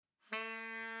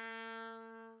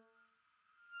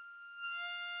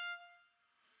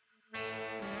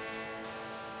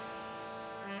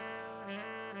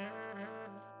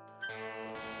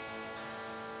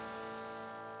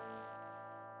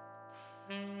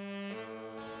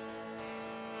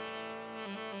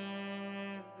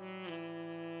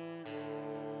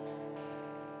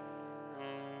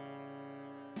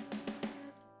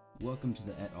Welcome to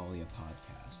the Et Alia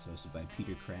podcast, hosted by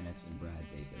Peter Kranitz and Brad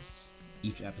Davis.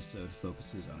 Each episode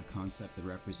focuses on a concept that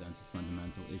represents a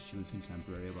fundamental issue in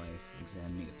contemporary life,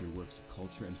 examining it through works of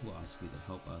culture and philosophy that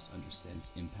help us understand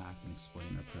its impact and explain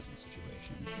our present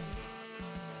situation.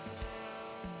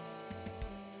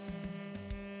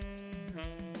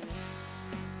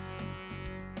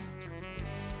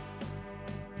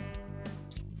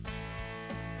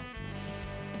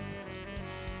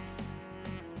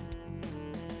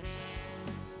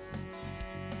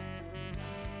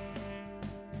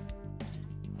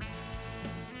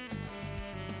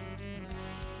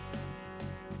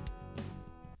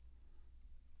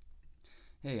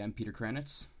 Hey, I'm Peter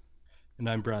Kranitz. And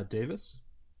I'm Brad Davis.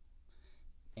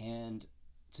 And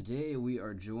today we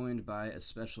are joined by a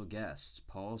special guest,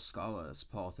 Paul Scalas.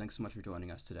 Paul, thanks so much for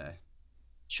joining us today.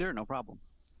 Sure, no problem.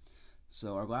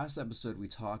 So our last episode, we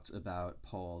talked about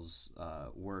Paul's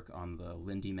work on the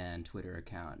Lindy Man Twitter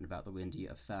account and about the Lindy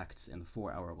effect and the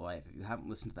 4-hour life. If you haven't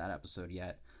listened to that episode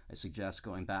yet, I suggest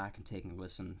going back and taking a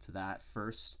listen to that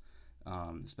first,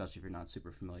 especially if you're not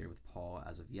super familiar with Paul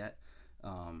as of yet.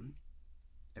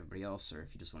 Everybody else, or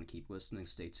if you just want to keep listening,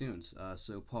 stay tuned.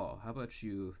 So Paul, how about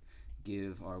you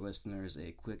give our listeners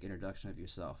a quick introduction of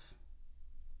yourself?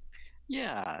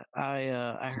 Yeah,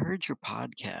 I heard your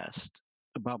podcast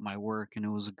about my work, and it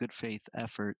was a good faith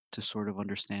effort to sort of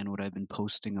understand what I've been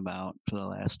posting about for the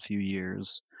last few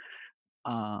years.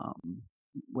 Um,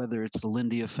 Whether it's the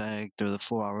Lindy effect or the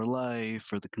 4-hour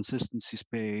life or the consistency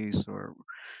space, or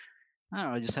I don't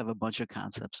know, I just have a bunch of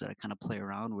concepts that I kind of play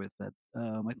around with that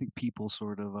I think people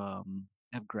sort of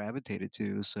have gravitated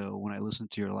to. So when I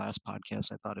listened to your last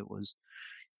podcast, I thought it was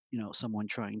someone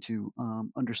trying to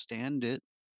understand it.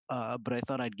 But I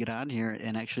thought I'd get on here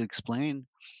and actually explain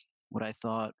what I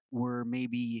thought were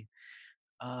maybe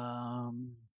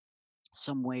um,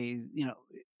 some ways,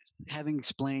 having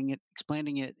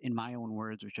explaining it in my own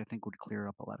words, which I think would clear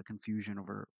up a lot of confusion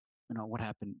over, what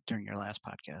happened during your last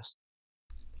podcast.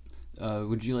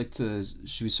 Would you like to?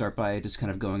 Should we start by just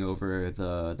kind of going over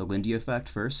the Lindy effect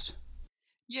first?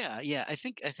 Yeah. I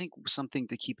think something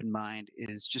to keep in mind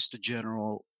is just a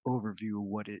general overview of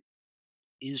what it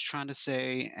is trying to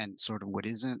say and sort of what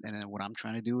isn't, and then what I'm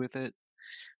trying to do with it.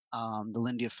 The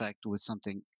Lindy effect was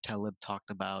something Taleb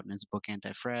talked about in his book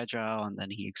Anti-Fragile, and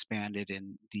then he expanded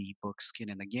in the book Skin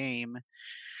in the Game.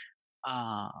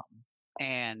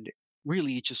 And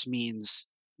really, it just means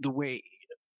the way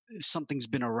something's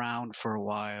been around for a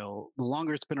while. The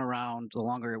longer it's been around, the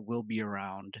longer it will be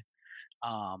around.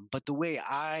 But the way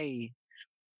I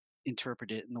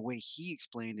interpret it and the way he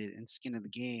explained it in Skin in the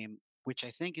Game, which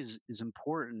I think is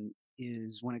important,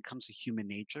 is when it comes to human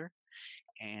nature,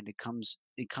 and it comes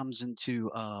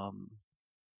into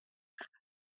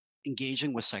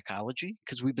engaging with psychology,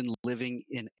 because we're living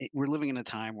in a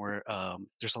time where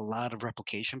there's a lot of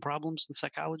replication problems in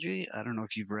psychology. I don't know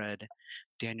if you've read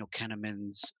Daniel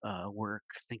Kahneman's work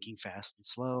Thinking Fast and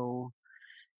Slow,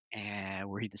 and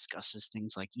where he discusses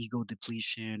things like ego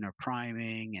depletion or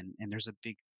priming, and there's a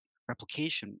big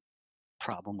replication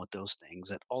problem with those things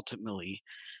that ultimately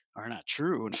are not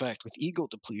true. In fact, with ego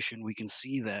depletion, we can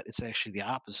see that it's actually the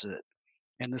opposite,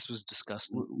 and this was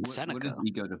discussed in What Seneca. is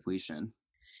ego depletion?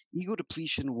 Ego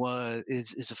depletion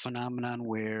is a phenomenon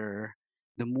where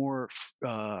the more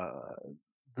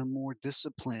the more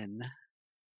discipline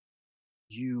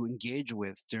you engage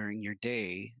with during your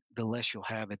day, the less you'll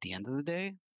have at the end of the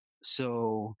day.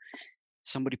 So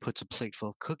somebody puts a plate full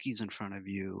of cookies in front of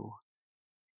you,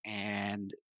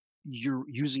 and you're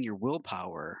using your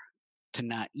willpower to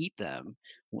not eat them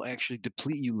will actually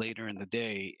deplete you later in the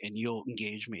day, and you'll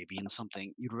engage maybe in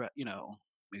something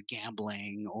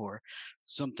gambling or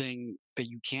something that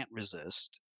you can't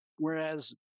resist,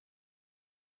 whereas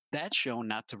that's shown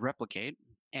not to replicate.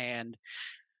 And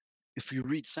if you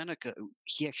read Seneca,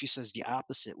 he actually says the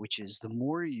opposite, which is the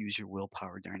more you use your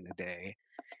willpower during the day,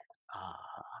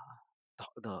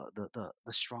 uh, the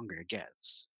stronger it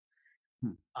gets.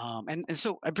 Hmm. And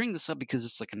so I bring this up because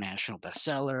it's like a national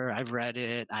bestseller. I've read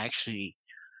it. I actually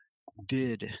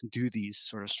did do these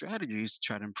sort of strategies to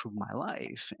try to improve my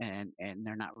life, and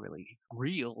they're not really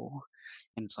real.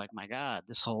 And it's like, my God,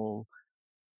 this whole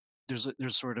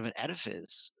there's sort of an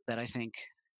edifice that I think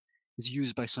is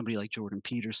used by somebody like Jordan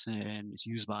Peterson. It's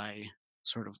used by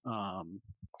sort of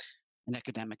an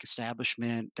academic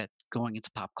establishment that going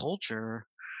into pop culture.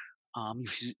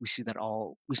 We see that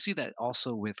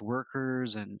also with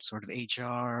workers and sort of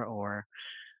HR or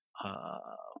uh,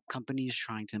 companies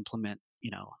trying to implement,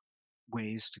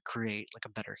 ways to create like a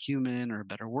better human or a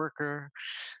better worker.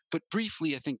 But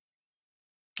briefly, I think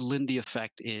the Lindy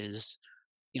effect is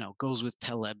goes with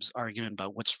Taleb's argument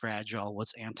about what's fragile,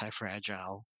 what's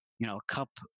anti-fragile.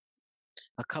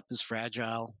 A cup is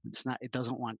fragile. It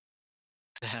doesn't want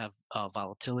to have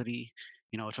volatility.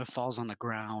 If it falls on the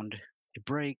ground, it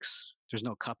breaks. There's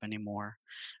no cup anymore,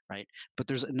 right? But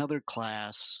there's another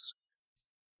class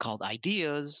called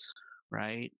ideas,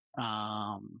 right?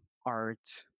 Art,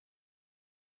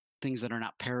 things that are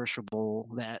not perishable,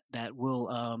 that will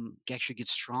actually get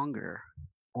stronger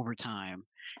over time,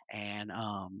 and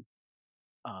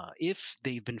if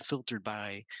they've been filtered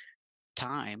by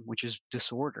time, which is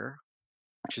disorder,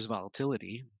 which is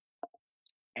volatility,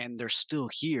 and they're still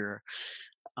here,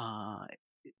 uh,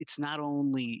 it's not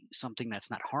only something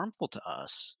that's not harmful to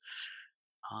us,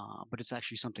 but it's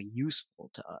actually something useful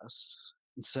to us.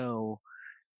 And so,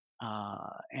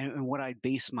 and what I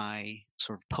base my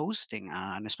sort of posting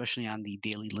on, especially on the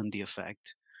Daily Lindy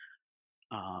Effect,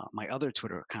 my other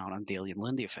Twitter account on Daily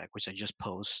Lindy Effect, which I just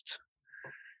post,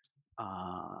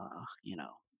 uh, you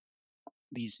know,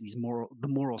 these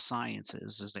moral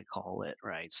sciences, as they call it,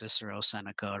 right? Cicero,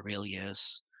 Seneca,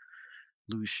 Aurelius,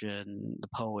 Lucian, the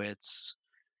poets,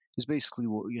 is basically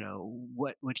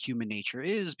what human nature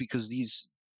is, because these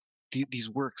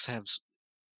works have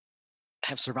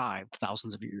survived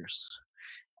thousands of years.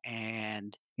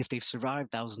 And if they've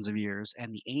survived thousands of years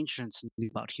and the ancients knew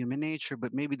about human nature,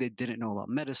 but maybe they didn't know about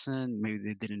medicine, maybe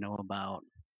they didn't know about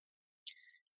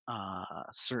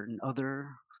certain other,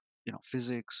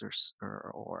 physics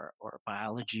or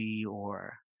biology,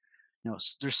 or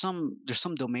there's some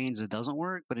domains that doesn't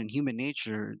work, but in human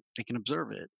nature they can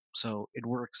observe it, so it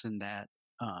works in that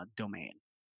domain.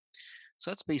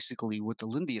 So that's basically what the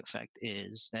Lindy effect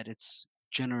is, that it's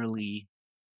generally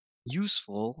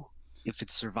useful if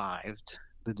it survived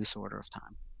the disorder of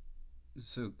time.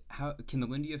 So, how can the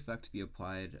Lindy effect be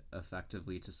applied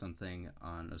effectively to something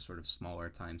on a sort of smaller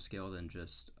time scale than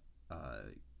just uh,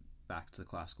 back to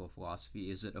classical philosophy?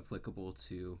 Is it applicable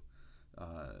to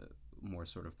uh, more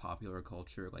sort of popular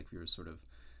culture, like we were sort of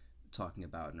talking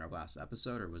about in our last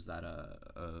episode, or was that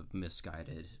a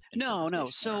misguided No, no.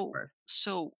 interpretation on our So part?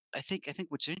 so I think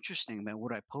what's interesting about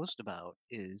what I post about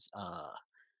is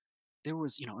there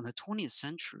was, in the 20th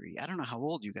century, I don't know how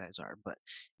old you guys are, but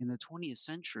in the 20th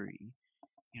century,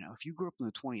 if you grew up in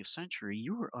the 20th century,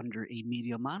 you were under a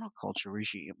media monoculture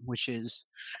regime, which is,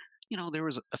 there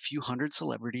was a few hundred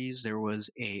celebrities. There was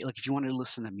like, if you wanted to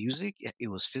listen to music, it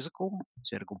was physical.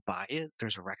 So you had to go buy it.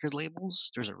 There's record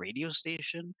labels. There's a radio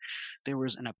station. There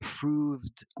was an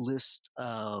approved list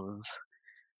of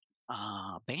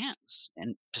bands,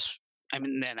 and just, I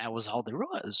mean, then that was all there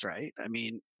was, right? I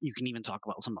mean, you can even talk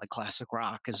about something like classic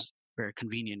rock as a very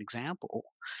convenient example.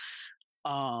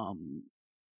 Um,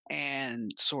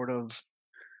 and sort of,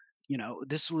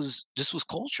 this was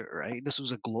culture, right? This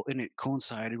was and it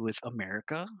coincided with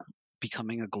America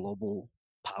becoming a global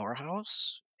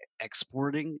powerhouse,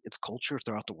 exporting its culture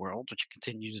throughout the world, which it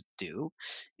continues to do,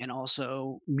 and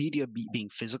also media being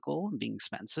physical and being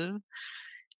expensive.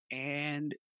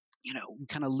 And we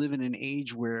kind of live in an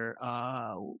age where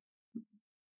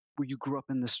you grew up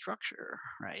in this structure,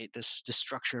 right? This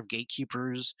structure of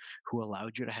gatekeepers who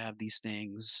allowed you to have these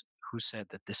things, who said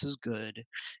that this is good.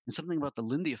 And something about the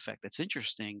Lindy effect that's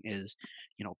interesting is,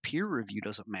 peer review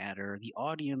doesn't matter. The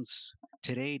audience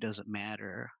today doesn't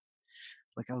matter.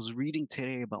 Like, I was reading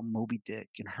today about Moby Dick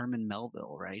and Herman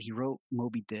Melville, right? He wrote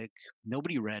Moby Dick.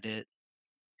 Nobody read it.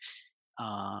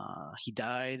 He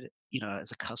died,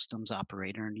 as a customs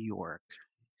operator in New York.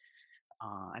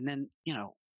 And then,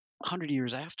 100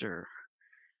 years after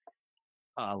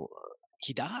uh,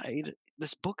 he died,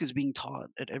 this book is being taught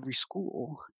at every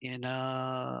school in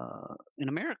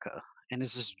America, and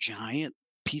is this giant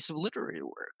piece of literary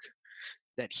work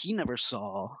that he never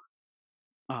saw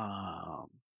um,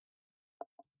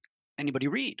 anybody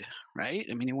read. Right?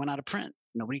 I mean, it went out of print.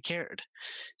 Nobody cared.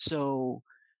 So,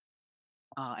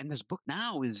 and this book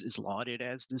now is lauded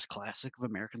as this classic of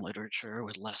American literature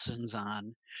with lessons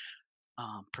on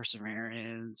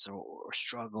perseverance, or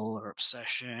struggle, or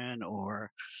obsession, or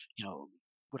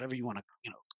whatever you want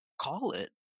to call it,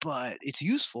 but it's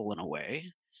useful in a way.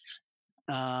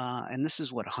 And this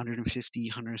is what, 150,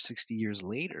 160 years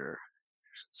later.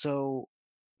 So,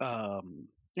 um,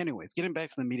 anyways, getting back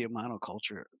to the media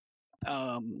monoculture.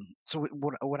 So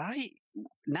what I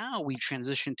now we've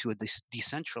transitioned to a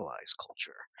decentralized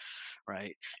culture,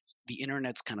 right? The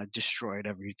internet's kind of destroyed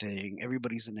everything.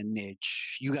 Everybody's in a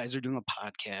niche. You guys are doing a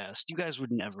podcast. You guys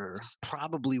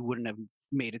probably wouldn't have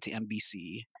made it to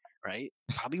NBC, right?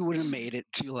 Probably wouldn't have made it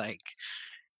to like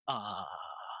uh,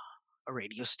 a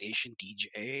radio station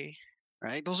DJ.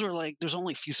 right? Those are like there's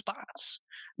only a few spots.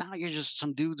 Now you're just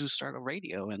some dudes who start a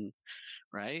radio and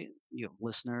right, you have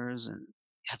listeners and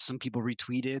have some people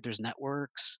retweet it. There's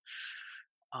networks,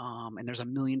 and there's a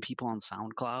million people on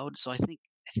SoundCloud. So I think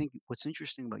what's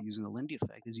interesting about using the Lindy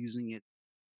effect is using it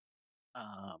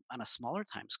on a smaller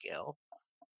time scale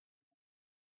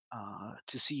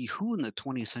to see who in the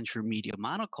 20th century media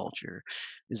monoculture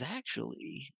is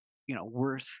actually,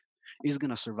 worth is going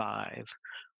to survive.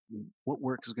 What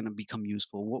work is going to become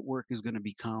useful? What work is going to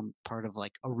become part of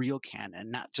like a real canon,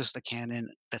 not just a canon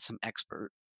that some expert.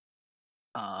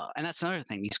 And that's another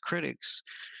thing. These critics,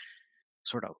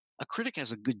 sort of, a critic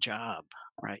has a good job,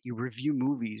 right? You review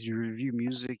movies, you review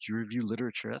music, you review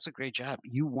literature. That's a great job.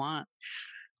 You want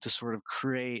to sort of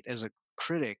create as a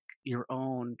critic your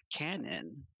own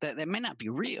canon that may not be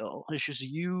real. It's just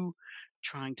you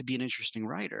trying to be an interesting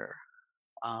writer.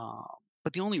 Um,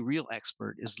 but the only real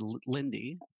expert is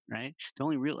Lindy, right? The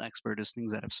only real expert is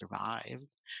things that have survived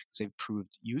because they've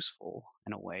proved useful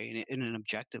in a way, in an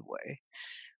objective way.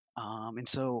 And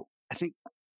so I think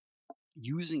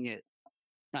using it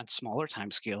on smaller time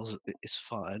scales is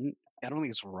fun. I don't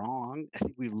think it's wrong. I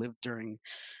think we lived during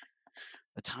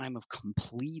a time of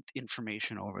complete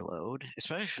information overload,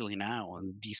 especially now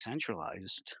in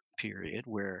decentralized period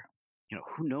where,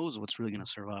 who knows what's really going to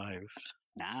survive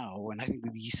now. And I think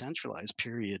the decentralized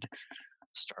period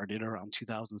started around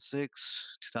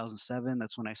 2006, 2007.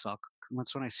 That's when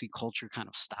I see culture kind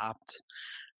of stopped,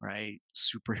 right?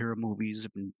 Superhero movies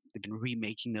they've been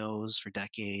remaking those for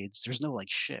decades. There's no like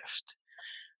shift,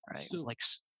 right? So, Like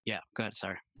yeah, go ahead,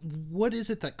 sorry. what is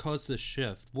it that caused this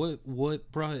shift?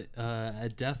 What brought a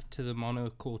death to the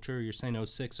monoculture? You're saying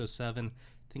 06, 07.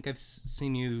 I think I've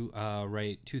seen you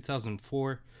write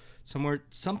 2004, somewhere.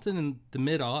 Something in the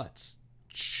mid aughts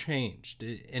changed.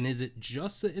 And is it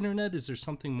just the internet? Is there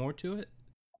something more to it?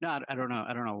 No, I don't know.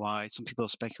 I don't know why. Some people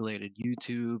have speculated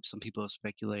YouTube. Some people have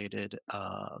speculated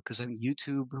because I think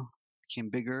YouTube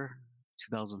became bigger,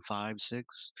 2005,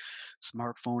 six,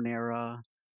 smartphone era.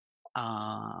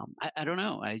 I don't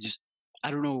know. I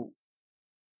don't know.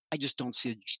 I just don't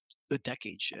see a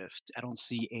decade shift. I don't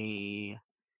see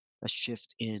a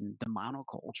shift in the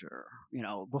monoculture.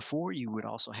 Before you would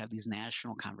also have these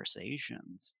national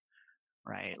conversations,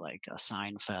 right? Like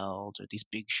Seinfeld or these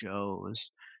big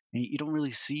shows. And you don't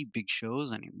really see big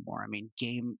shows anymore. I mean,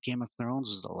 Game of Thrones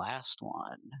was the last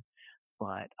one,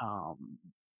 but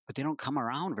but they don't come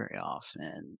around very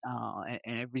often, and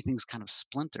everything's kind of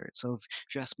splintered. So if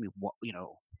you ask me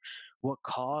what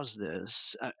caused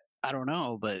this, I don't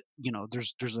know, but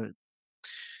there's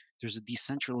a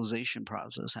decentralization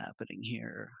process happening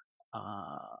here.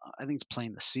 I think it's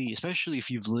plain to see, especially if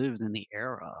you've lived in the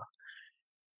era,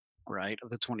 right, of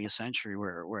the 20th century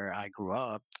where I grew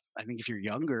up. I think if you're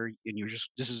younger and you're just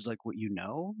this is like what you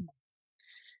know,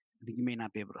 I think you may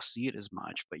not be able to see it as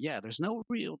much. But yeah, there's no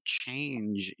real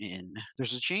change in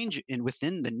there's a change in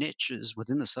within the niches,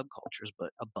 within the subcultures, but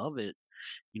above it,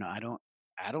 I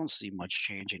don't see much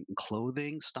change in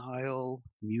clothing style,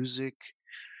 music.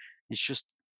 It's just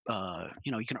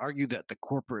you can argue that the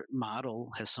corporate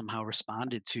model has somehow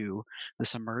responded to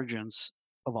this emergence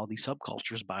of all these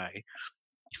subcultures by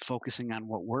focusing on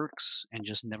what works and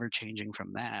just never changing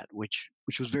from that, which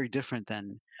was very different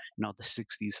than the 60s,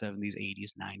 70s,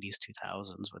 80s, 90s,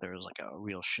 2000s, where there was like a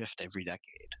real shift every decade.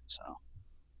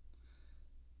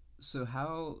 So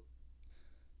how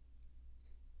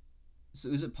so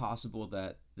is it possible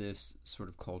that this sort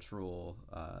of cultural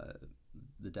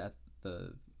the death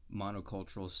the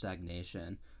monocultural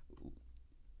stagnation,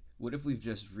 what if we've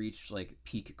just reached like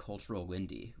peak cultural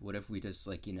Windy? What if we just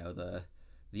like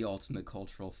the ultimate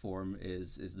cultural form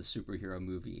is the superhero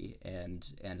movie and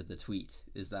the tweet?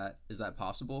 Is that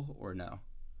possible or no?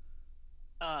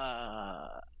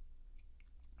 Uh,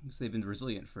 Because they've been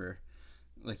resilient for,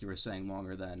 like you were saying,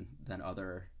 longer than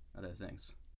other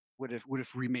things. what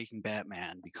if remaking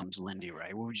Batman becomes Lindy,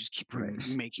 right? What would just keep Right.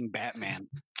 remaking Batman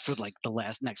for like the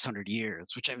next 100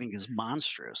 years, which I think is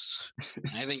monstrous.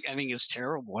 I think it's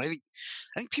terrible. I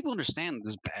think people understand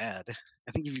this is bad.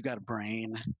 I think if you've got a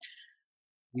brain,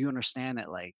 you understand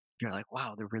that like you're like,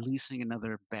 wow, they're releasing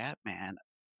another Batman,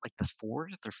 like the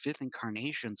fourth or fifth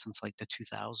incarnation since like the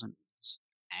 2000s,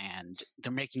 and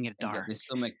they're making it And yet dark. they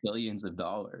still make billions of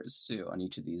dollars too on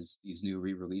each of these new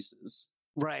re-releases.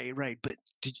 Right, right. But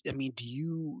do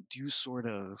you sort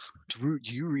of do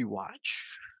you rewatch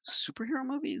superhero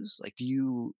movies? Like, do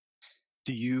you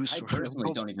I sort of personally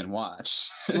go don't even watch.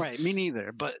 right? Me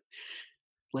neither. But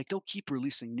like they'll keep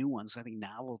releasing new ones. I think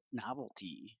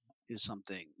novelty is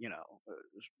something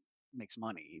makes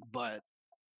money, but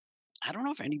I don't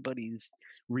know if anybody's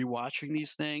rewatching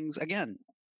these things. Again,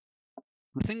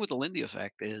 The thing with the Lindy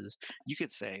effect is you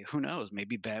could say, who knows,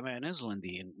 maybe Batman is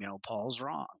Lindy and Paul's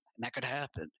wrong. And that could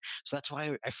happen. So that's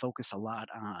why I focus a lot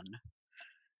on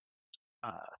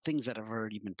things that have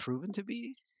already been proven to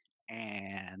be,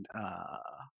 and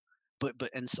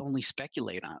and only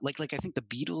speculate on, like I think the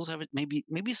Beatles have it,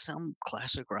 maybe some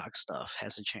classic rock stuff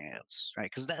has a chance, right?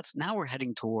 Because that's now we're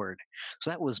heading toward,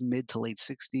 so that was mid to late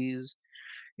 60s,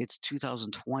 it's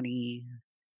 2020,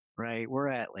 right? We're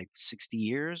at like 60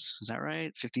 years, is that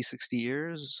right? 50, 60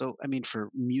 years. So I mean, for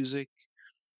music,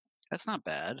 that's not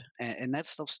bad, and that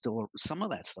stuff's still, some of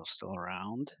that stuff's still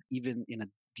around, even in a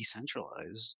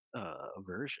decentralized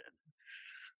version.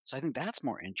 So I think that's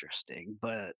more interesting.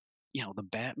 But the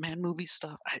Batman movie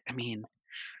stuff, I mean,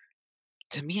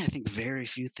 to me, I think very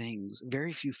few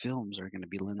films are going to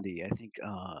be Lindy. I think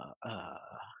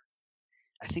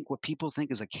what people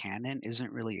think is a canon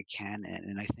isn't really a canon,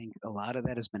 and I think a lot of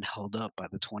that has been held up by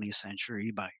the 20th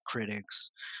century, by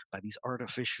critics, by these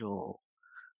artificial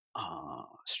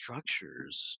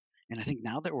structures. And I think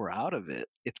now that we're out of it,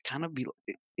 it's kind of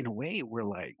in a way, we're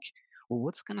like, well,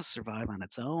 what's going to survive on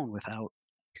its own without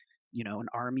an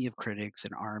army of critics,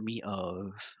 an army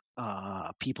of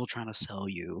people trying to sell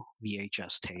you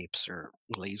VHS tapes or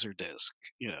Laserdisc.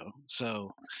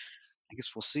 So I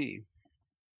guess we'll see.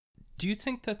 Do you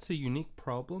think that's a unique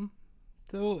problem,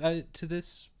 though, to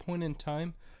this point in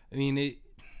time? I mean, it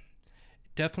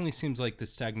definitely seems like the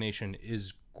stagnation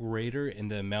is greater in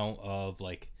the amount of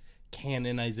like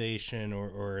canonization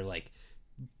or like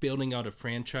building out a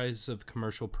franchise of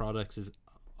commercial products is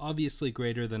obviously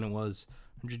greater than it was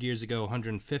 100 years ago,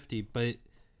 150, but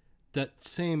that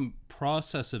same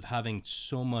process of having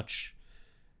so much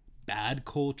bad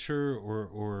culture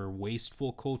or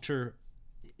wasteful culture,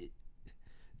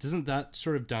 doesn't that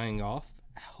sort of dying off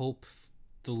help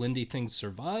the Lindy things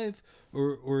survive,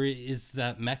 or is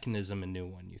that mechanism a new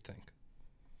one, you think?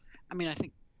 I mean, I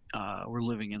think we're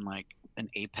living in like an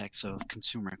apex of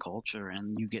consumer culture,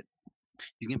 and you get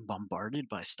bombarded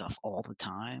by stuff all the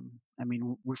time. I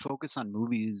mean, we focus on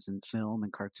movies and film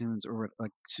and cartoons, or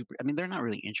like super. I mean, they're not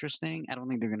really interesting. I don't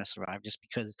think they're going to survive just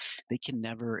because they can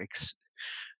never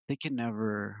they can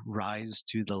never rise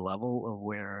to the level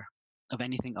of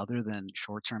anything other than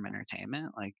short-term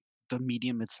entertainment. Like the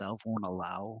medium itself won't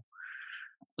allow.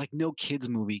 Like no kids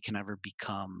movie can ever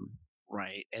become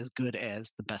right as good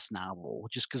as the best novel,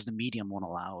 just because the medium won't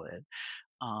allow it.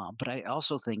 But I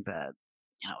also think that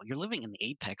you're living in the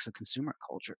apex of consumer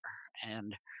culture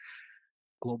and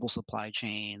global supply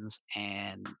chains,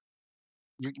 and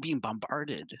you're being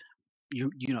bombarded.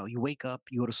 You wake up,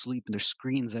 you go to sleep, and there's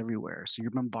screens everywhere. So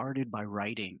you're bombarded by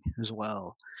writing as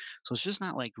well. So it's just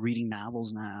not like reading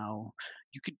novels now.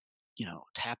 You could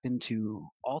tap into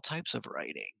all types of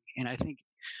writing, and I think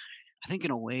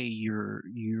in a way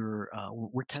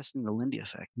we're testing the Lindy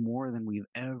effect more than we've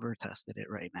ever tested it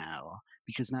right now,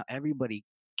 because now everybody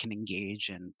can engage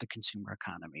in the consumer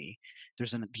economy.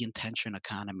 There's the intention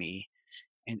economy,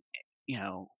 and you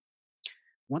know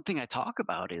one thing I talk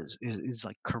about is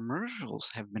like commercials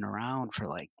have been around for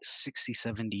like 60,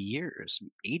 70 years,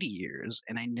 80 years,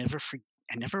 and I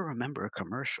never remember a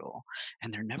commercial,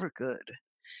 and they're never good.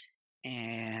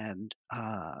 And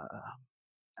I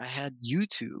had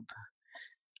YouTube.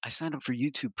 I signed up for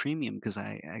YouTube Premium because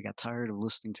I got tired of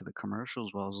listening to the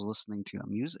commercials while I was listening to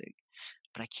music,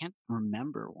 but I can't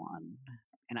remember one.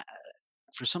 And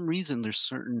for some reason, there's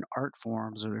certain art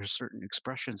forms or there's certain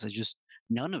expressions that just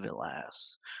none of it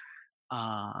lasts.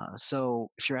 So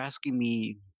if you're asking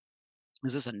me,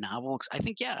 is this a novel? I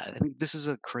think, yeah, I think this is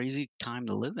a crazy time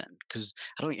to live in, because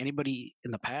I don't think anybody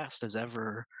in the past has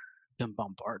ever been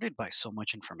bombarded by so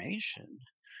much information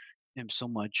and so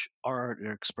much art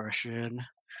or expression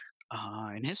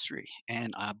in history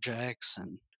and objects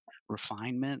and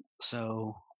refinement.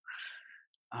 So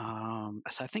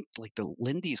I think like the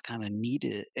Lindy's kind of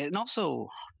needed, and also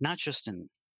not just in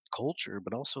culture,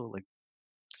 but also like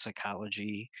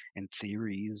psychology and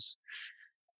theories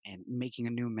and making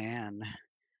a new man,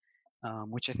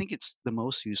 which I think it's the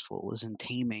most useful is in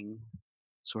taming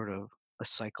sort of a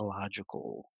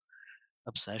psychological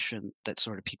obsession that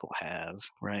sort of people have,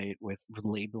 right, with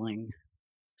labeling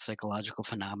psychological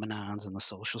phenomenons and the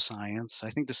social science. I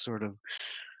think this sort of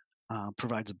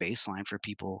provides a baseline for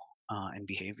people and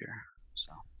behavior.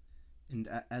 So. And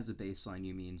as a baseline,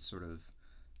 you mean sort of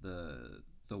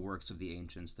the works of the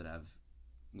ancients that have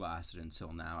lasted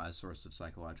until now as source of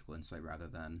psychological insight rather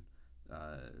than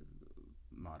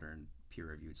modern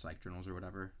peer-reviewed psych journals or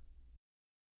whatever.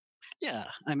 Yeah,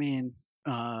 I mean,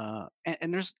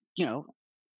 and there's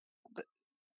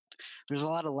there's a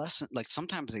lot of lessons. Like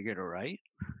sometimes they get it right,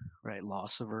 right?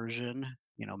 Loss aversion,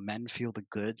 men feel the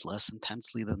good less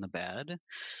intensely than the bad.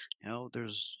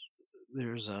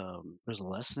 There's a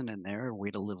lesson in there, a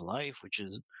way to live life, which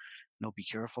is, be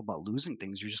careful about losing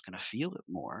things. You're just going to feel it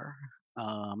more.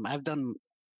 I've done,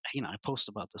 I post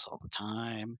about this all the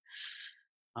time.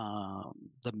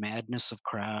 The madness of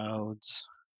crowds,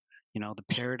 the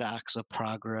paradox of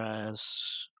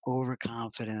progress,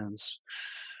 overconfidence.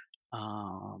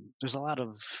 There's a lot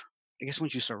of, I guess,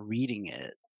 once you start reading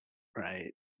it,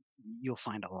 right, you'll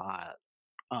find a lot.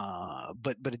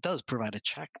 But it does provide a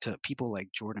check to people like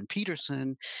Jordan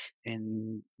Peterson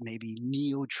and maybe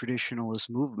neo-traditionalist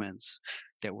movements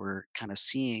that we're kind of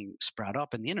seeing sprout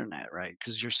up in the internet, right?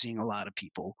 Because you're seeing a lot of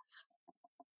people.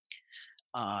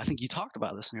 I think you talked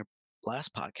about this in your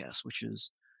last podcast, which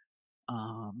is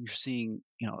you're seeing,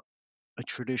 a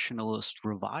traditionalist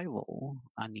revival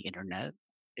on the internet.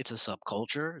 It's a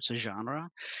subculture, it's a genre,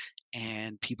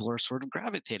 and people are sort of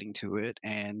gravitating to it.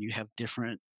 And you have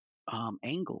different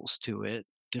angles to it,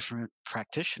 different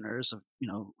practitioners of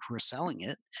who are selling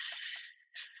it.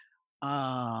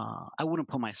 I wouldn't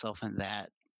put myself in that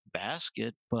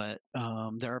basket, but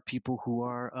there are people who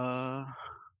are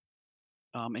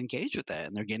engaged with that,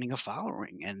 and they're gaining a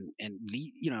following. And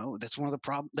that's one of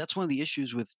the that's one of the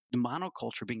issues with the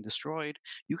monoculture being destroyed.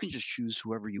 You can just choose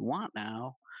whoever you want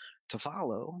now to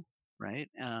follow, right?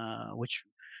 Which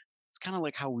it's kind of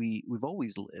like how we've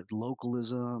always lived,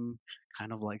 localism,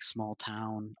 kind of like small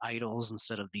town idols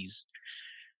instead of these,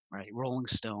 right, Rolling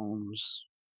Stones,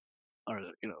 or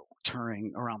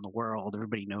touring around the world.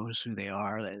 Everybody knows who they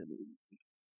are.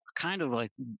 Kind of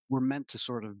like we're meant to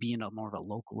sort of be in a more of a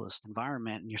localist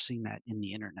environment, and you're seeing that in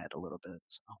the internet a little bit.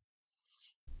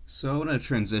 So I want to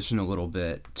transition a little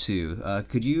bit too.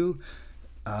 Could you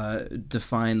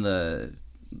define the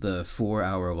 4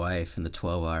 hour life and the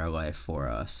 12 hour life for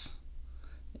us,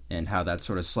 and how that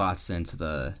sort of slots into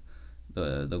the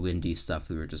Lindy stuff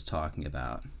we were just talking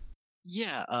about?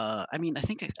 Yeah, I mean, I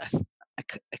think I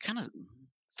kind of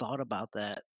thought about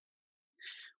that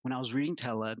when I was reading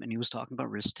Taleb, and he was talking about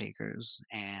risk takers.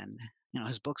 And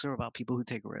his books are about people who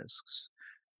take risks,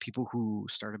 people who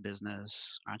start a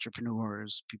business,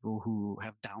 entrepreneurs, people who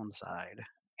have downside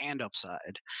and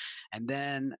upside. And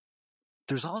then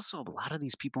there's also a lot of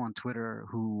these people on Twitter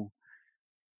who,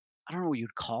 I don't know what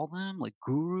you'd call them, like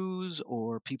gurus,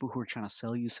 or people who are trying to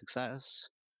sell you success,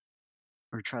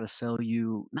 or try to sell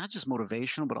you not just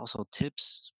motivational but also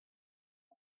tips.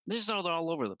 They're all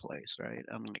over the place, right?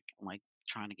 I'm like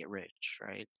trying to get rich,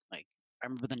 right? Like, I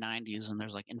remember the '90s, and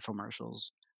there's like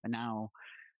infomercials, and now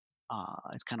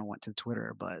it's kind of went to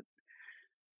Twitter. But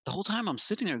the whole time I'm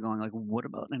sitting there going, like, what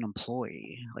about an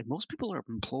employee? Like, most people are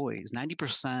employees.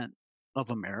 90%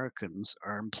 of Americans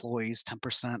are employees.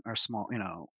 10% are small,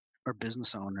 are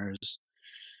business owners.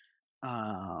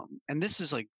 And this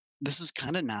is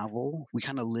kind of novel. We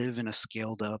kind of live in a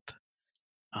scaled up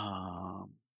um,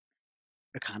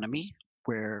 economy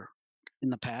where in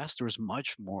the past there was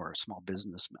much more small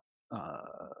businesses.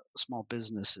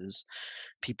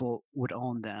 People would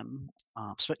own them.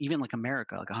 So even like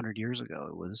America, like 100 years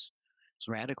ago, it's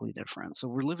radically different. So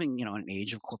we're living, in an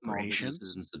age of Small businesses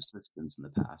corporations, and subsistence in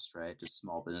the past, right? Just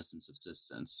small business and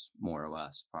subsistence, more or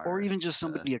less, or prior even just to.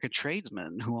 somebody like a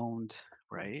tradesman who owned,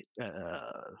 right?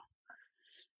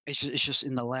 It's just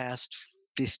in the last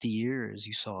 50 years,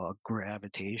 you saw a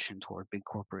gravitation toward big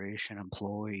corporation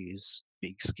employees,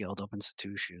 big scaled up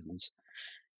institutions.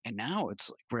 And now it's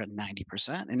like we're at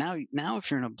 90%. And now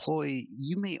if you're an employee,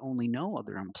 you may only know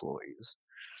other employees.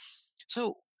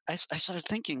 So I started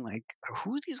thinking, like,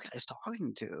 who are these guys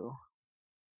talking to?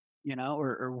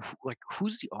 Like,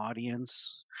 who's the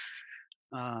audience?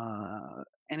 And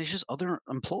it's just other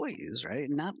employees, right?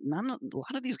 A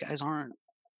lot of these guys aren't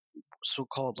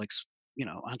so-called like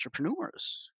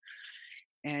entrepreneurs,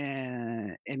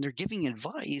 and they're giving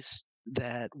advice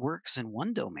that works in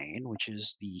one domain, which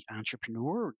is the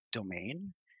entrepreneur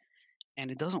domain, and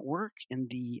it doesn't work in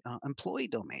the employee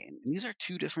domain. And these are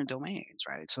two different domains,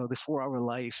 right? So the 4 hour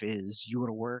life is you go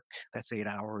to work, that's 8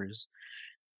 hours.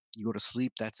 You go to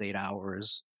sleep, that's 8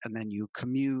 hours. And then you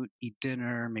commute, eat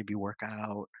dinner, maybe work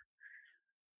out.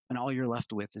 And all you're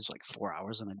left with is like 4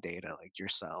 hours in a day to like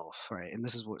yourself, right? And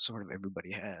this is what sort of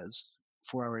everybody has: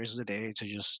 4 hours a day to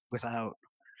just without,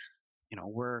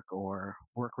 work or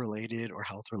work related or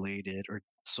health related or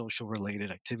social related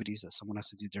activities that someone has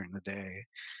to do during the day.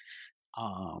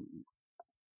 Um,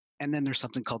 And then there's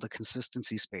something called the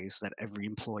consistency space that every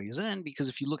employee is in, because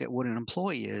if you look at what an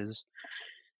employee is,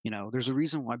 there's a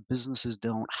reason why businesses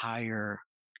don't hire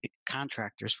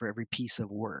contractors for every piece of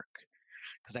work,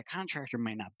 because that contractor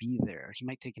might not be there. He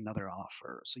might take another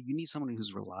offer. So you need someone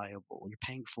who's reliable. You're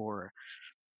paying for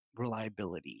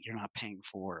reliability. You're not paying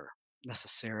for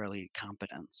necessarily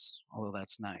competence, although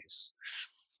that's nice.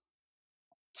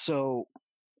 So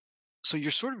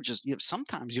you're sort of just,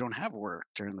 sometimes you don't have work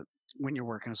during the when you're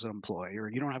working as an employee, or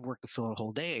you don't have work to fill a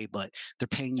whole day, but they're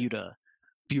paying you to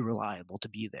be reliable, to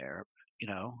be there,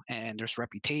 and there's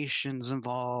reputations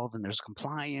involved, and there's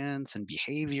compliance and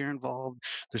behavior involved.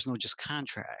 There's no just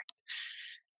contract.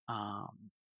 Um,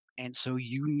 and so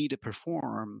you need to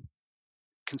perform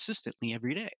consistently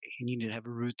every day. You need to have a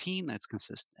routine that's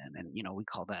consistent. And, we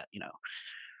call that,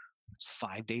 it's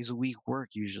 5 days a week work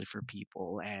usually for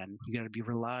people, and you got to be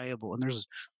reliable.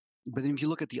 But then if you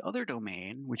look at the other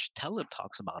domain, which Taleb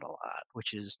talks about a lot,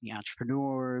 which is the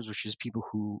entrepreneurs, which is people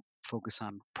who focus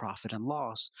on profit and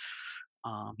loss,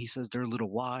 he says they're a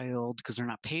little wild because they're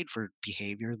not paid for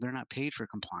behavior, they're not paid for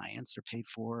compliance, they're paid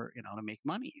for, to make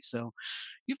money. So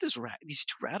you have these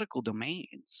two radical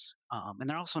domains, and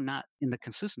they're also not in the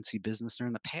consistency business; they're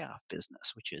in the payoff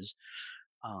business, which is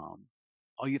um,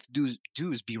 all you have to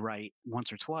do is be right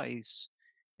once or twice,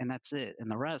 and that's it.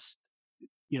 And the rest,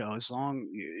 as long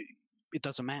it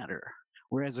doesn't matter.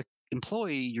 Whereas an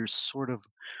employee, you're sort of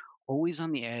always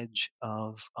on the edge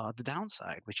of the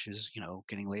downside, which is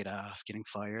getting laid off, getting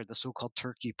fired, the so-called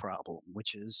turkey problem,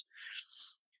 which is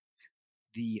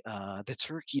the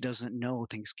turkey doesn't know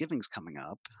Thanksgiving's coming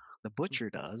up, the butcher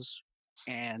does,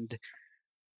 and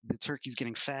the turkey's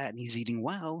getting fat and he's eating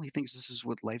well. He thinks this is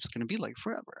what life's going to be like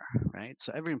forever, right?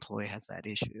 So every employee has that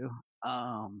issue.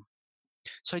 Um,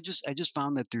 so I just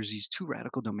found that there's these two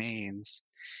radical domains,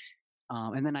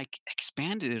 and then I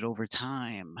expanded it over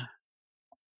time,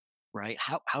 right?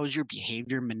 How is your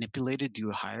behavior manipulated due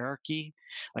to hierarchy?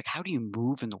 Like, how do you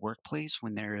move in the workplace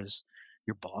when there is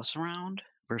your boss around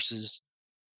versus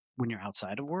when you're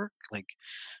outside of work? Like,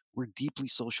 we're deeply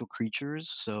social creatures,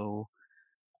 so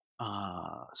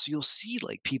you'll see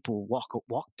like people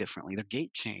walk differently, their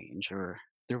gait change or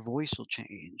their voice will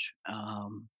change.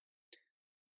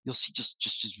 You'll see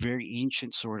just very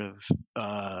ancient sort of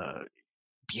uh,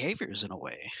 behaviors in a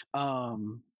way.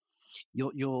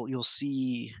 You'll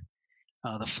see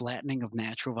the flattening of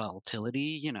natural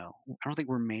volatility. I don't think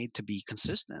we're made to be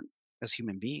consistent as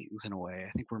human beings in a way.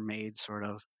 I think we're made sort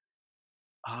of,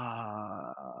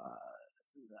 uh,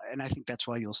 and I think that's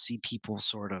why you'll see people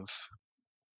sort of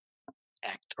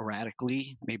act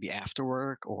erratically, maybe after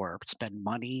work, or spend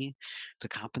money to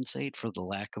compensate for the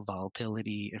lack of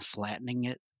volatility and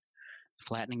flattening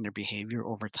their behavior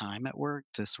over time at work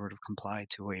to sort of comply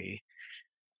to a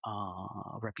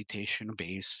reputation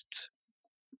based,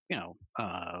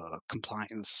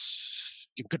 compliance,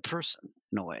 a good person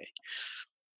in a way.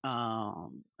 I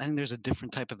think there's a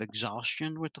different type of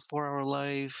exhaustion with the 4 hour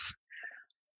life.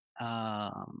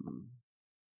 Um,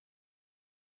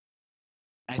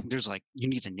 I think there's like, you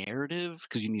need a narrative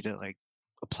because you need to like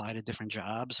apply to different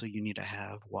jobs. So you need to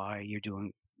have why you're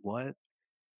doing what,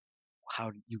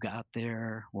 how you got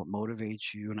there, what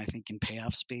motivates you. And I think in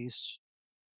payoff space,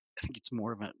 I think it's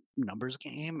more of a numbers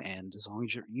game. And as long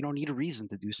as you don't need a reason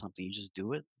to do something, you just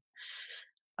do it.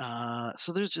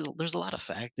 So there's a lot of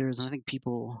factors, and I think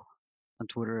people on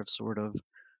Twitter have sort of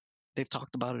they've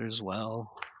talked about it as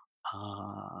well.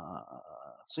 Uh,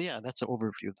 so yeah, that's an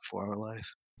overview of the 4 hour life.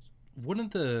 One of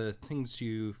the things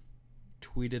you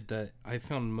tweeted that I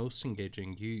found most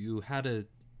engaging, you had a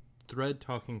thread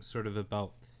talking sort of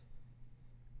about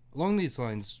along these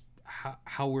lines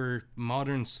how we're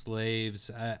modern slaves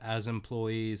as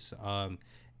employees, and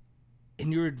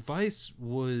your advice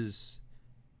was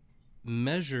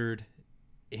measured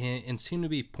and seemed to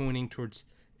be pointing towards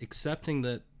accepting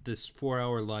that this 4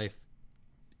 hour life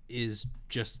is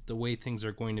just the way things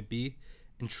are going to be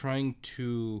and trying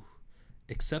to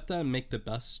accept that and make the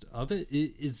best of it.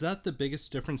 Is that the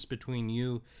biggest difference between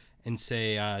you and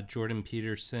say Jordan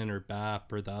Peterson or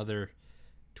BAP or the other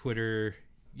Twitter,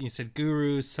 you said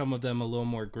gurus, some of them a little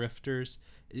more grifters?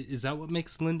 Is that what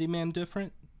makes Lindy Man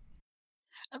different?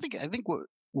 I think what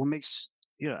makes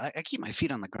I keep my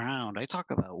feet on the ground. I talk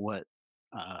about what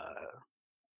uh,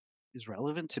 is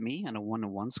relevant to me on a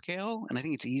 1-to-1 scale, and I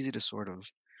think it's easy to sort of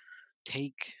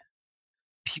take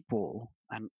people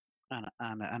on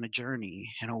a journey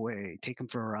in a way, take them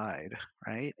for a ride,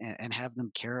 right, and have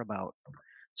them care about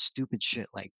stupid shit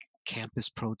like campus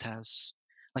protests,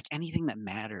 like anything that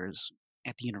matters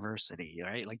at the university,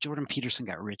 right? Like Jordan Peterson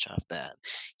got rich off that.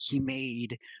 He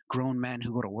made grown men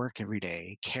who go to work every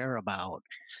day care about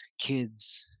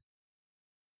kids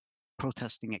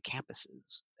protesting at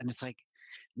campuses. And it's like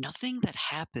nothing that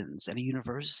happens at a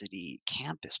university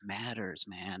campus matters,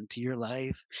 man, to your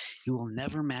life. It will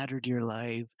never matter to your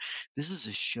life. This is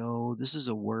a show. This is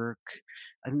a work.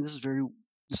 I think this is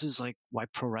this is like why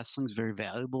pro wrestling is very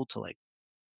valuable to like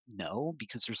know,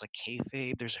 because there's like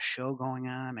kayfabe, there's a show going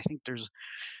on. I think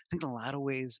in a lot of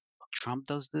ways Trump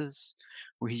does this,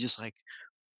 where he just like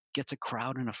gets a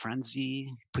crowd in a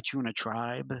frenzy, puts you in a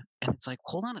tribe, and it's like,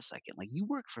 hold on a second, like you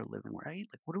work for a living, right?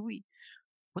 Like what are we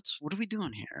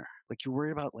doing here? Like you're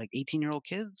worried about like 18-year-old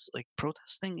kids like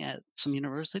protesting at some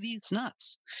university? It's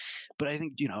nuts. But I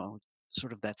think,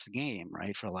 sort of that's the game,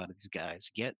 right? For a lot of these guys,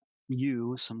 get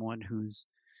you someone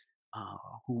uh,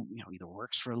 who either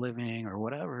works for a living or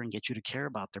whatever, and get you to care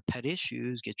about their pet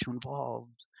issues, get you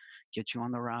involved, get you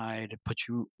on the ride,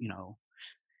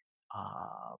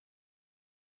 uh,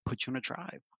 put you in a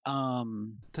tribe.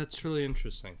 That's really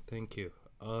interesting. Thank you.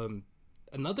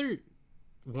 Another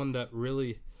one that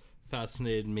really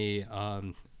fascinated me.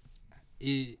 I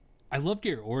loved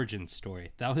your origin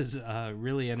story. That was a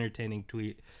really entertaining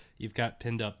tweet. You've got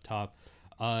pinned up top.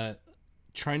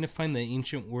 Trying to find the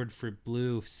ancient word for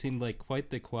blue seemed like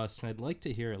quite the quest, and I'd like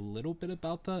to hear a little bit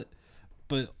about that.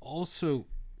 But also,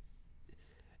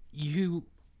 you,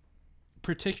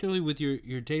 particularly with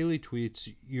your daily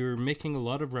tweets, you're making a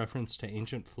lot of reference to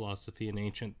ancient philosophy and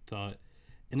ancient thought,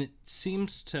 and it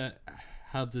seems to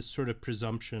have this sort of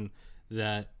presumption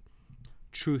that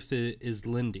truth is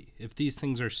Lindy. If these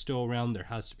things are still around, there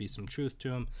has to be some truth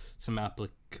to them, some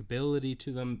applicability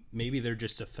to them. Maybe they're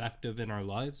just effective in our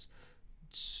lives,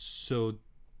 so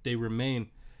they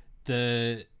remain.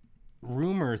 The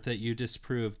rumor that you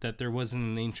disproved that there wasn't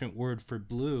an ancient word for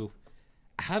blue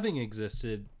having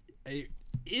existed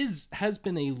has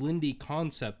been a Lindy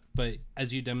concept, but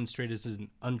as you demonstrate, is an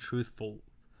untruthful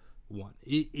one.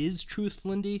 Is truth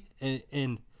Lindy?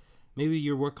 And maybe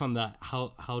your work on that,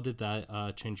 how did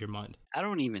that change your mind? I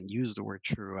don't even use the word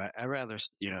true. I rather,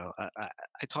 I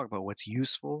talk about what's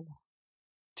useful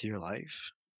to your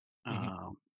life, Mm-hmm.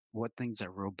 um, what things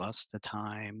are robust to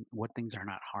time, what things are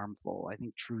not harmful. I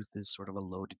think truth is sort of a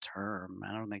loaded term.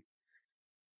 I don't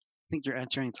think you're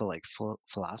entering into like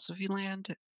philosophy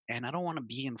land, and I don't want to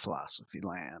be in philosophy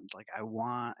land. Like I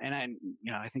want, and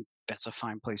I think that's a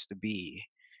fine place to be.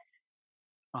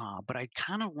 But I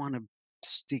kind of want to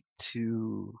stick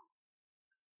to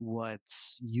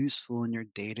what's useful in your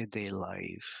day-to-day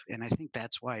life, and I think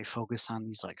that's why I focus on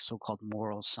these like so-called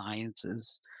moral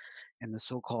sciences and the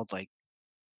so-called like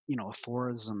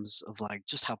aphorisms of like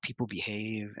just how people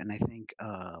behave. And I think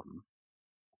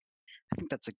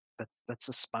that's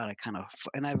a spot I kind of,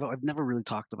 and I've never really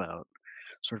talked about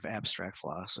sort of abstract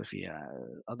philosophy,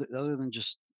 other than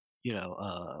just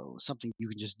something you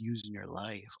can just use in your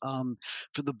life.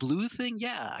 For the blue thing,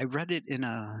 yeah, I read it in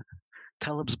a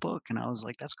Taleb's book, and I was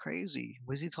like, that's crazy.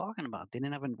 What is he talking about? They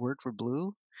didn't have a word for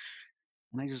blue,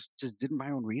 and I just did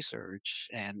my own research,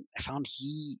 and I found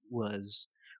he was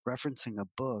referencing a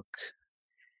book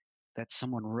that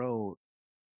someone wrote.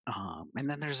 And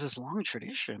then there's this long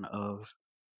tradition of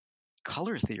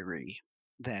color theory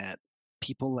that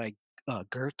people like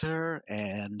Goethe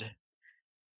and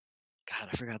God,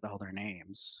 I forgot all their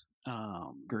names.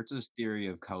 Goethe's theory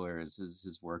of colors,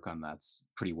 his work on that's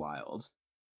pretty wild.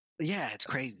 Yeah, it's That's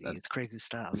crazy. It's crazy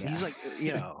stuff. yeah. He's like,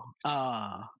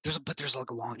 there's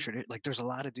like a long tradition. Like, there's a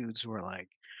lot of dudes who are like,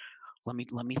 let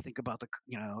me think about it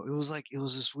was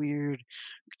this weird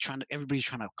everybody's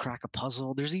trying to crack a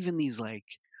puzzle. There's even these like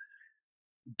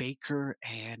Baker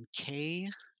and Kay,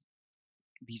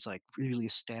 these like really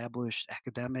established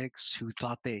academics who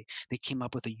thought they came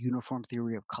up with a uniform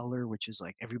theory of color, which is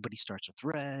like everybody starts with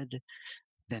red,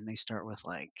 then they start with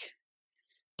like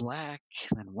black,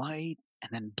 then white,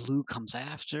 and then blue comes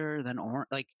after, then orange,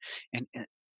 like, and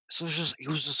so it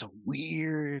was just a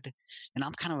weird, and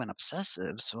I'm kind of an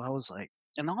obsessive, so I was like,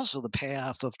 and also the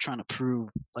payoff of trying to prove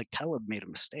like Taleb made a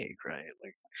mistake, right?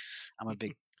 Like, I'm a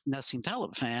big Nassim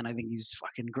Taleb fan. I think he's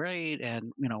fucking great,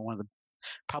 and one of the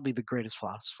probably the greatest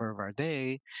philosopher of our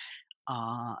day.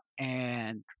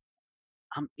 And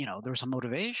there was a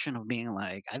motivation of being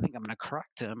like, I think I'm going to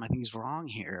correct him. I think he's wrong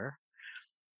here.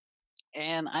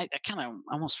 And I kind of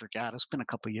almost forgot. It's been a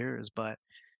couple years, but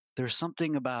there's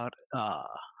something about uh,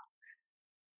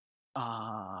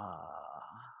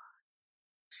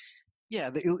 yeah,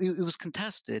 it was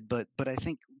contested, but I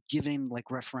think giving like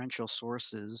referential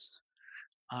sources,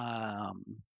 um,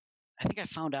 I think I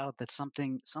found out that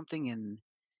something in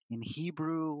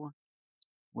Hebrew,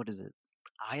 what is it?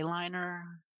 Eyeliner,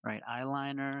 right?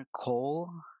 Eyeliner, coal,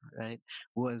 right?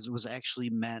 Was actually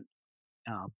meant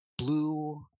uh,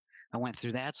 blue. I went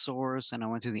through that source, and I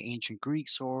went through the ancient Greek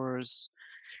source,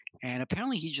 and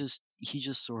apparently he just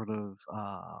sort of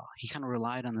he kind of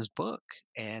relied on this book,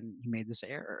 and he made this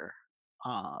error.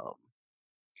 Um,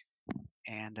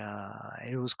 and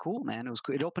it was cool, man. It was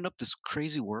cool. It opened up this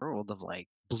crazy world of like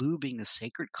blue being the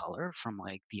sacred color from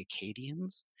like the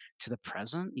Akkadians to the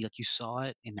present. Like you saw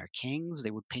it in their kings.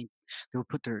 They would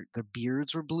put their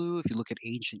beards were blue. If you look at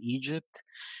ancient Egypt,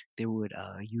 they would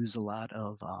use a lot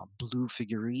of blue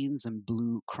figurines and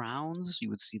blue crowns. You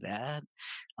would see that.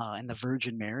 And the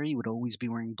Virgin Mary would always be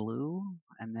wearing blue.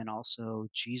 And then also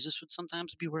Jesus would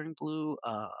sometimes be wearing blue.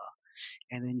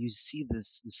 And then you see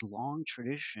this long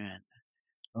tradition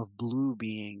of blue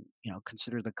being,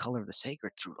 considered the color of the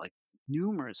sacred through like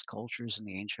numerous cultures in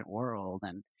the ancient world.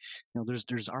 And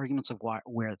there's arguments of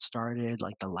where it started.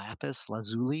 Like the lapis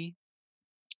lazuli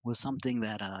was something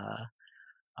that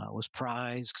was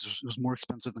prized because it was more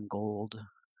expensive than gold,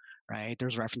 right?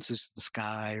 There's references to the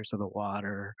sky or to the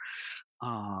water.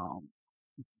 Um,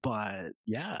 but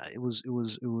yeah, it was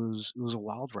a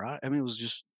wild ride. I mean, it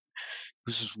was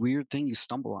this weird thing you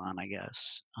stumble on, I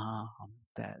guess.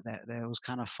 That was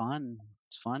kind of fun.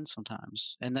 It's fun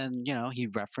sometimes. And then he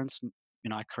referenced,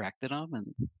 I corrected him,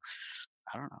 and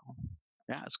I don't know.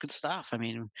 Yeah, it's good stuff. I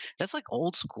mean, that's like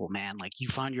old school, man. Like you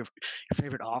found your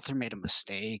favorite author made a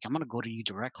mistake. I'm gonna go to you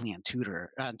directly on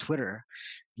Twitter,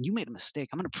 and you made a mistake.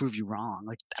 I'm gonna prove you wrong.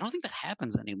 Like I don't think that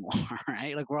happens anymore,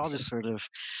 right? Like we're all sort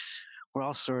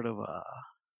of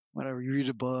whatever. You read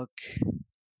a book,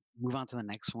 move on to the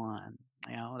next one.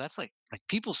 That's like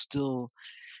people still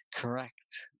correct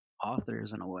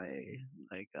authors in a way.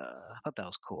 Like I thought that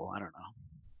was cool. I don't know.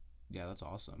 Yeah, that's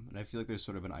awesome. And I feel like there's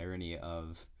sort of an irony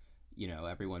of,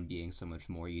 everyone being so much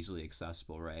more easily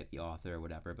accessible, right? The author or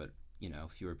whatever, but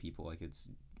fewer people. Like it's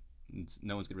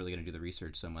no one's really going to do the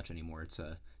research so much anymore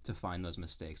to find those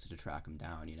mistakes to track them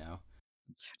down.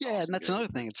 It's Yeah, and awesome. that's another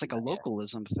thing. It's like a Yeah.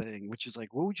 localism thing, which is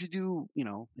like, what would you do, in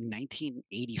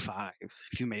 1985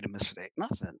 if you made a mistake?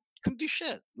 Nothing. Couldn't do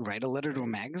shit. Write a letter to a Right.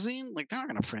 magazine? Like they're not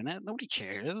gonna print it. Nobody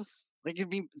cares. Like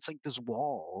it's like this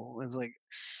wall. It's like,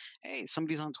 hey,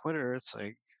 somebody's on Twitter. It's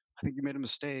like, I think you made a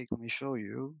mistake. Let me show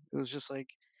you. It was just like,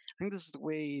 I think this is the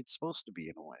way it's supposed to be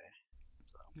in a way.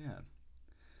 Yeah.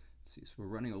 Let's see, so we're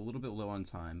running a little bit low on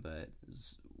time, but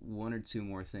there's one or two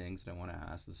more things that I want to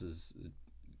ask. This is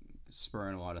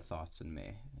spurring a lot of thoughts in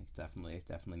me. Definitely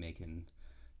making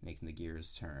the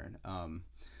gears turn.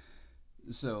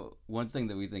 So one thing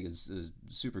that we think is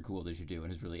super cool that you do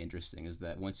and is really interesting is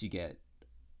that once you get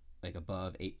like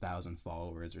above 8,000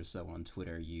 followers or so on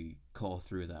Twitter, you cull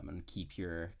through them and keep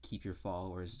your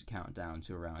followers count down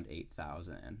to around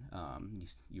 8,000.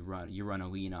 You run a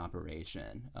lean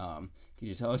operation. Can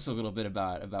you tell us a little bit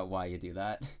about why you do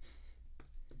that?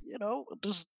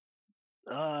 There's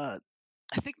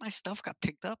I think my stuff got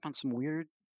picked up on some weird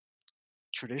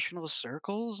traditional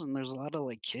circles, and there's a lot of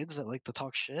like kids that like to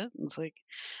talk shit. And it's like,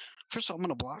 first of all, I'm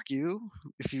gonna block you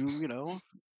if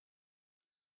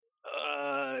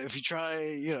if you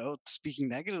try, speaking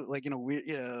negative, like weird,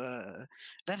 yeah,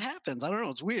 that happens. I don't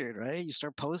know. It's weird, right? You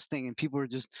start posting, and people are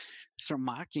just start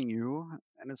mocking you,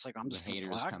 and it's like I'm The just gonna haters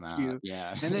block come out. you,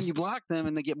 Yeah. and then you block them,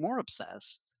 and they get more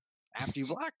obsessed after you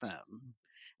block them,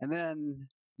 and then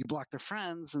you block their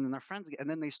friends, and then their friends, and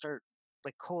then they start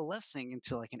like coalescing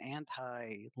into like an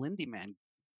anti Lindy Man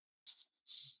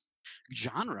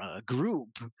genre group,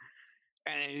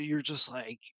 and you're just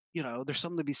like, there's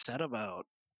something to be said about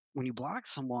when you block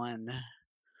someone,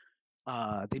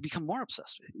 they become more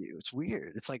obsessed with you. It's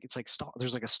weird. It's like stalk.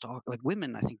 There's like a stalk. Like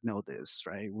women, I think know this,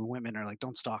 right? When women are like,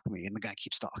 "Don't stalk me," and the guy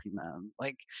keeps stalking them.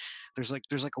 Like there's like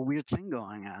a weird thing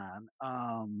going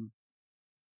on.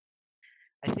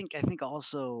 I think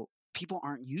also people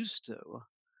aren't used to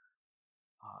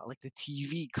like the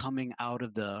TV coming out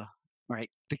of the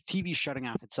TV shutting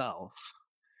off itself,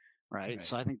 right?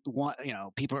 So Right. I think one,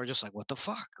 people are just like, "What the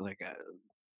fuck?" Like,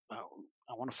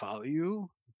 I want to follow you.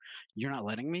 You're not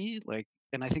letting me. Like,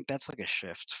 and I think that's like a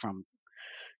shift from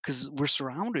because we're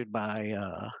surrounded by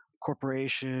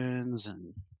corporations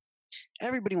and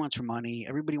everybody wants your money.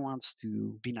 Everybody wants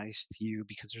to be nice to you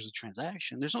because there's a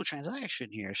transaction. There's no transaction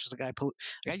here. It's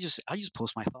just I just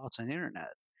post my thoughts on the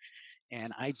internet,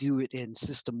 and I do it in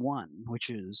system one, which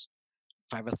is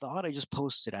if I have a thought, I just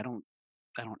post it. I don't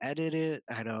edit it.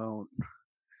 Uh,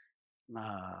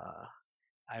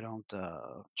 I don't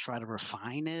try to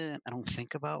refine it. I don't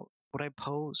think about what I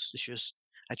post. It's just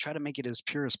I try to make it as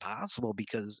pure as possible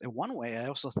because in one way I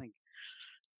also think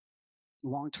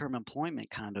long-term employment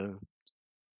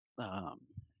um,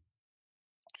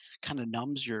 kind of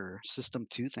numbs your system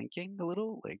two thinking a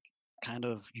little. Like kind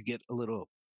of you get a little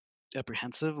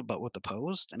apprehensive about what to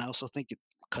post, and I also think it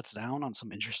cuts down on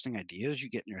some interesting ideas you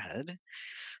get in your head.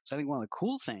 So I think one of the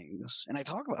cool things, and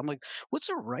I'm like, what's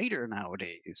a writer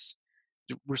nowadays?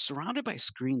 We're surrounded by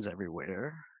screens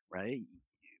everywhere, right?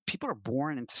 people are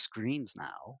born into screens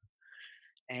now,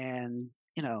 and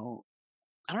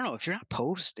I don't know if you're not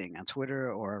posting on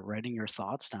Twitter or writing your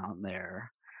thoughts down there.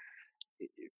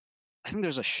 I think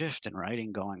there's a shift in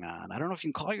writing going on. I don't know if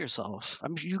you can call yourself. I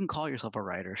mean, you can call yourself a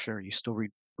writer. Sure, you still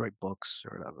write books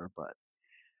or whatever, but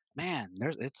man,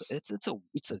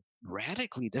 it's a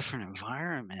radically different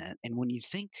environment. And when you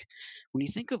think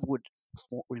of what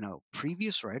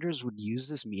previous writers would use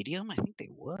this medium, I think they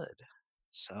would.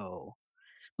 So,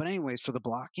 but anyways, for the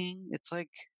blocking, it's like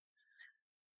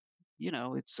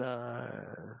it's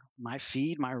my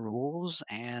feed, my rules,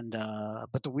 and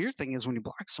but the weird thing is when you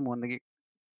block someone,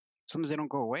 sometimes they don't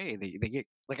go away. They get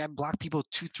like I blocked people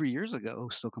 2-3 years ago who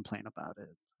still complain about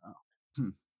it.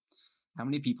 So. How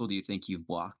many people do you think you've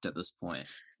blocked at this point?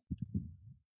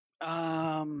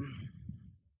 I don't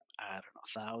know,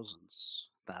 thousands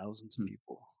of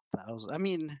people. Thousands. I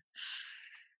mean,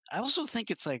 I also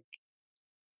think it's like,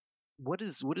 what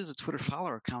does a Twitter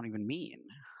follower account even mean?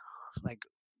 Like,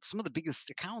 some of the biggest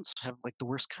accounts have like the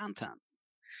worst content.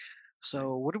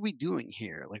 So what are we doing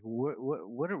here? Like,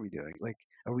 what are we doing? Like,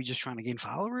 are we just trying to gain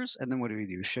followers? And then what do we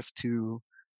do? Shift to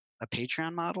a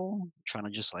Patreon model, trying to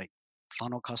just like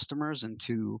funnel customers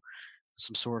into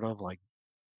some sort of like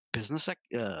business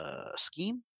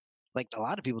scheme? Like a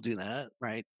lot of people do that,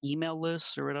 right? Email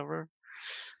lists or whatever.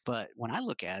 But when I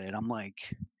look at it, I'm like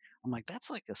that's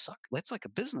like that's like a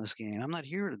business game. I'm not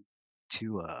here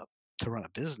to run a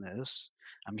business.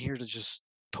 I'm here to just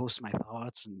post my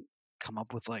thoughts and come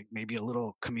up with like maybe a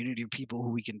little community of people who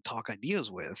we can talk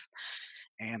ideas with.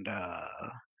 And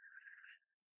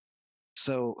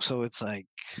so it's like,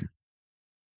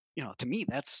 to me,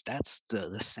 that's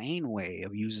the sane way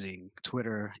of using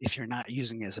Twitter if you're not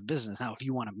using it as a business. Now, if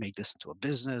you want to make this into a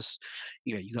business,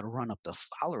 you got to run up the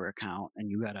follower account, and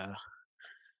you got to,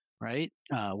 right?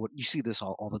 What you see this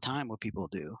all the time, what people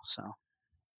do. So,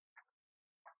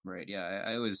 right, yeah,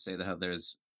 I always say that how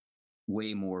there's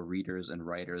way more readers and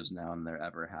writers now than there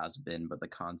ever has been, but the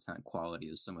content quality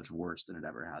is so much worse than it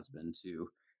ever has been too.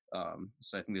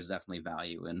 So I think there's definitely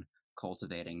value in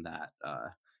cultivating that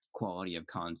quality of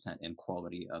content and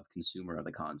quality of consumer of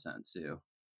the content too.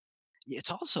 It's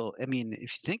also, I mean, if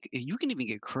you think, you can even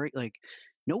get crazy. Like,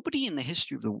 nobody in the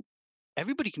history of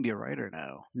everybody can be a writer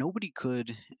now. Nobody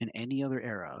could in any other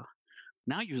era.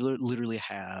 Now you literally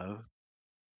have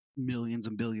millions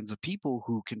and billions of people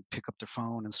who can pick up their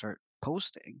phone and start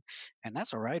posting, and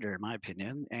that's a writer in my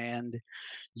opinion. And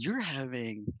you're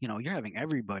having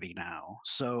everybody now,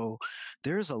 so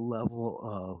there's a level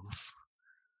of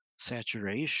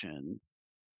saturation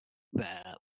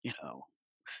that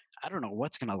I don't know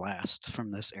what's going to last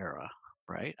from this era,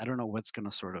 right? I don't know what's going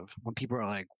to sort of, when people are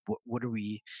like, what are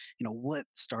we, what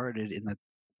started in the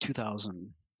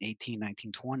 2018,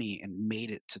 1920 and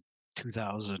made it to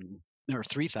 2000 or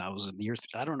 3000 years.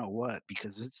 I don't know what,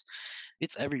 because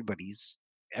it's everybody's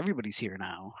here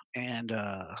now. And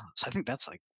so I think that's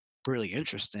like really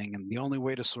interesting. And the only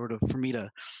way to sort of, for me to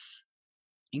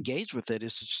engage with it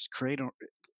is to just create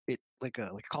it like I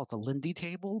call it a Lindy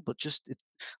table, but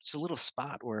it's a little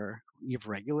spot where you have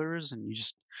regulars and you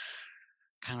just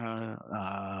kind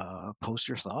of post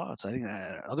your thoughts. I think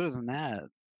that other than that,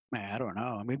 man, I don't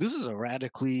know. I mean, this is a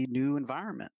radically new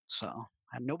environment, so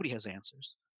nobody has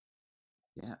answers.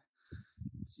 Yeah.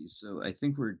 Let's see. So I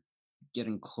think we're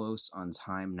getting close on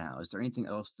time now. Is there anything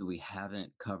else that we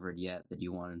haven't covered yet that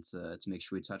you wanted to make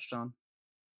sure we touched on?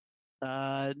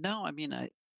 No, I mean, I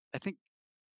think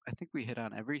we hit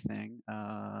on everything.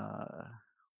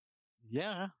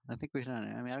 Yeah, I think we hit on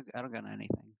it. I mean, I don't got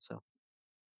anything. So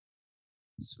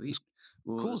sweet.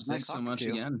 Well, cool. Thanks nice so much to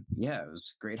you. again. Yeah, it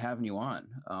was great having you on.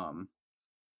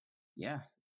 Yeah.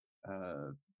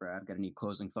 Brad, got any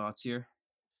closing thoughts here?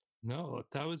 No,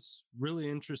 that was really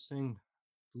interesting.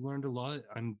 Learned a lot.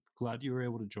 I'm glad you were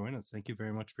able to join us. Thank you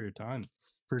very much for your time.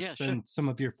 For spending some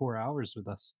of your 4 hours with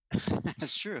us.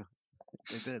 That's true.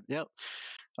 I did. Yep.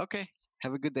 Okay.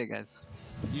 Have a good day, guys.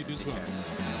 You do as well.